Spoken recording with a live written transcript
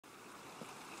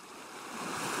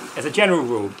As a general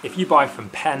rule, if you buy from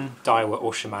Penn, Daiwa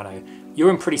or Shimano, you're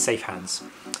in pretty safe hands.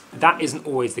 That isn't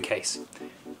always the case.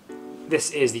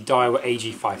 This is the Daiwa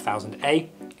AG5000A.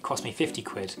 It cost me 50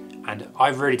 quid and I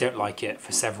really don't like it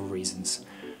for several reasons.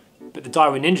 But the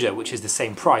Daiwa Ninja, which is the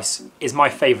same price, is my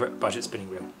favourite budget spinning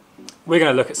reel. We're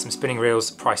going to look at some spinning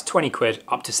reels priced 20 quid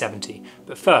up to 70.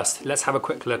 But first, let's have a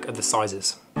quick look at the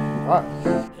sizes. What?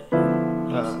 No.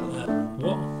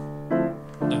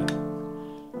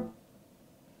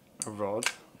 A rod.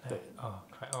 No. Oh,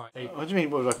 okay. All right. What do you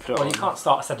mean, what would I put it on? Well, you can't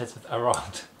start a sentence with a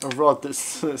rod. A rod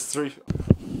that's 3...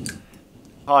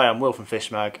 Hi, I'm Will from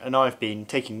FishMag, and I've been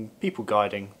taking people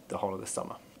guiding the whole of the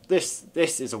summer. This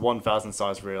is a 1000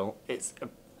 size reel. It's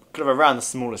kind of around the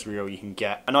smallest reel you can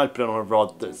get, and I'd put it on a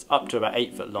rod that's up to about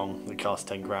 8 foot long that casts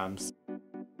 10 grams.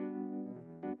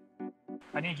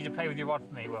 I need you to play with your rod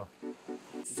for me, Will.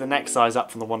 This is the next size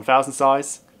up from the 1000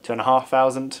 size,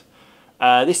 2500.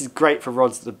 This is great for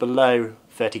rods that are below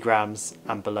 30 grams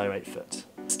and below 8 foot.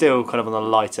 Still kind of on the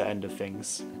lighter end of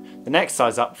things. The next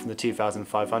size up from the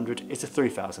 2500 is a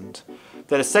 3000.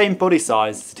 They're the same body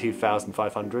size as the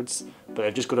 2500s, but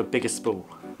they've just got a bigger spool.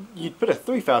 You'd put a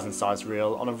 3000 size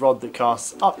reel on a rod that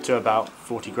casts up to about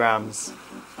 40 grams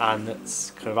and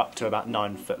that's kind of up to about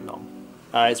 9 foot long.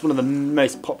 It's one of the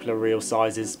most popular reel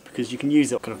sizes because you can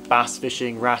use it kind of bass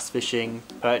fishing, wrasse fishing,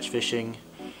 perch fishing.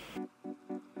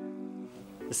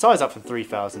 The size up from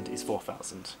 3000 is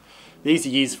 4000. These are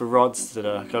used for rods that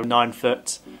are kind of 9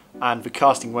 foot and for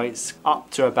casting weights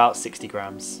up to about 60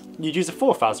 grams. You'd use a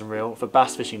 4000 reel for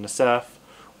bass fishing in the surf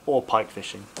or pike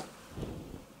fishing.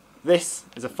 This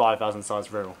is a 5000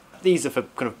 size reel. These are for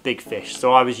kind of big fish,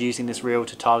 so I was using this reel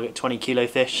to target 20 kilo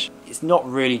fish. It's not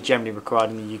really generally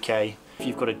required in the UK. If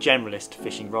you've got a generalist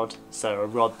fishing rod, so a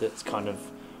rod that's kind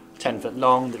of 10 foot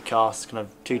long that casts kind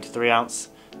of 2 to 3 ounce,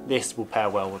 this will pair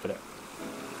well with it.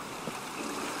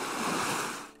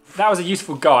 That was a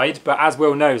useful guide, but as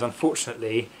Will knows,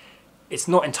 unfortunately, it's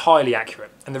not entirely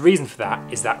accurate. And the reason for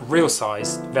that is that reel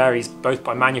size varies both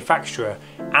by manufacturer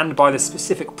and by the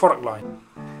specific product line.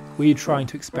 We're trying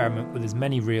to experiment with as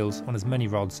many reels on as many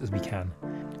rods as we can.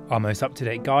 Our most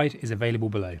up-to-date guide is available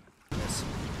below.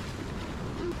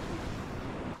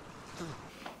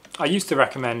 I used to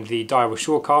recommend the Daiwa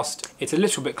Shorecast. It's a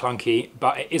little bit clunky,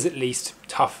 but it is at least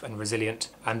tough and resilient,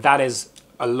 and that is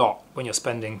a lot when you're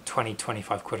spending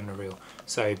 20-25 quid on a reel.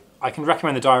 So I can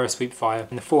recommend the Daiwa Sweepfire.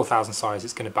 In the 4000 size,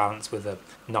 it's going to balance with a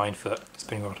 9 foot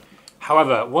spinning rod.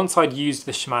 However, once I'd used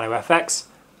the Shimano FX,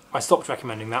 I stopped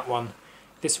recommending that one.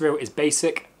 This reel is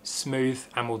basic, smooth,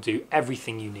 and will do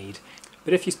everything you need.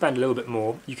 But if you spend a little bit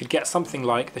more, you could get something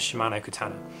like the Shimano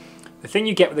Katana. The thing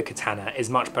you get with the Katana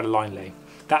is much better line lay.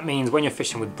 That means when you're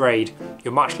fishing with braid,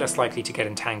 you're much less likely to get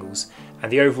entangles, and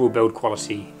the overall build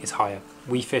quality is higher.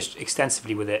 We fished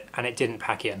extensively with it, and it didn't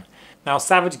pack in. Now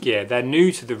Savage Gear, they're new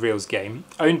to the reels game,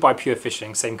 owned by Pure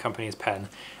Fishing, same company as Penn,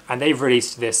 and they've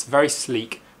released this very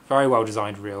sleek, very well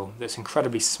designed reel that's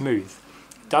incredibly smooth.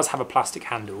 It does have a plastic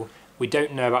handle. We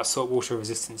don't know about saltwater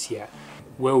resistance yet.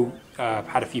 Will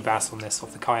had a few bass on this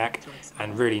off the kayak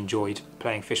and really enjoyed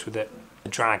playing fish with it. The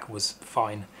drag was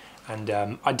fine,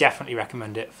 and I definitely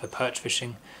recommend it for perch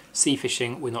fishing. Sea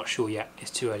fishing, we're not sure yet,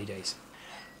 it's too early days.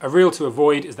 A reel to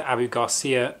avoid is the Abu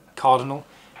Garcia Cardinal.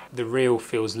 The reel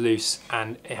feels loose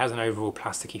and it has an overall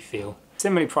plasticky feel.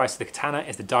 Similarly priced to the Katana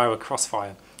is the Daiwa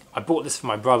Crossfire. I bought this for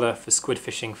my brother for squid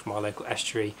fishing from our local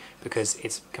estuary because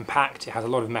it's compact, it has a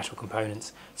lot of metal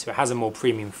components, so it has a more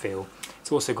premium feel.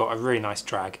 It's also got a really nice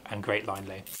drag and great line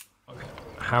lay.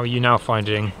 How are you now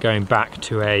finding going back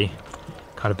to a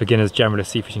kind of beginner's generalist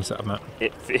sea fishing setup, Matt?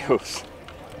 It feels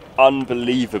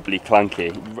unbelievably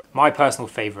clunky. My personal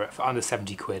favourite for under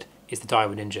 70 quid is the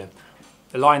Daiwa Ninja.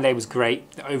 The line lay was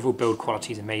great, the overall build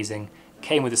quality is amazing,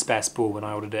 came with a spare spool when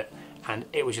I ordered it, and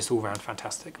it was just all round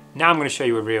fantastic. Now I'm going to show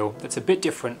you a reel that's a bit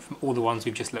different from all the ones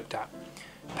we've just looked at.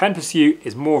 Penn Pursuit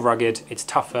is more rugged, it's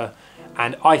tougher,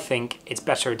 and I think it's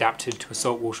better adapted to a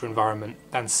saltwater environment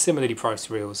than similarly priced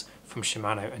reels from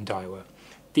Shimano and Daiwa.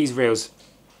 These reels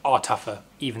are tougher,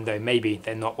 even though maybe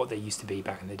they're not what they used to be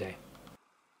back in the day.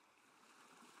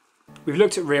 We've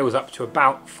looked at reels up to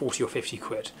about 40 or 50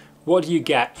 quid. What do you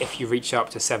get if you reach up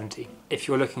to 70? If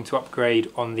you're looking to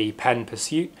upgrade on the Penn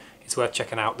Pursuit, it's worth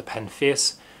checking out the Penn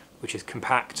Fierce, which is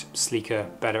compact, sleeker,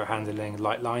 better at handling,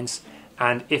 light lines.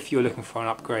 And if you're looking for an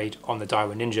upgrade on the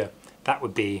Daiwa Ninja, that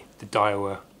would be the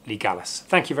Daiwa Legalis.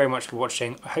 Thank you very much for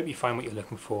watching. I hope you find what you're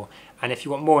looking for. And if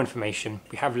you want more information,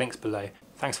 we have links below.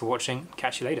 Thanks for watching.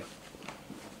 Catch you later.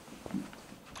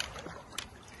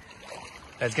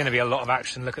 There's going to be a lot of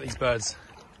action. Look at these birds.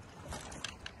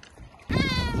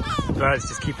 The birds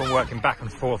just keep on working back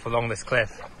and forth along this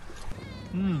cliff.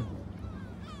 Fish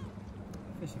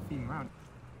are feeding around.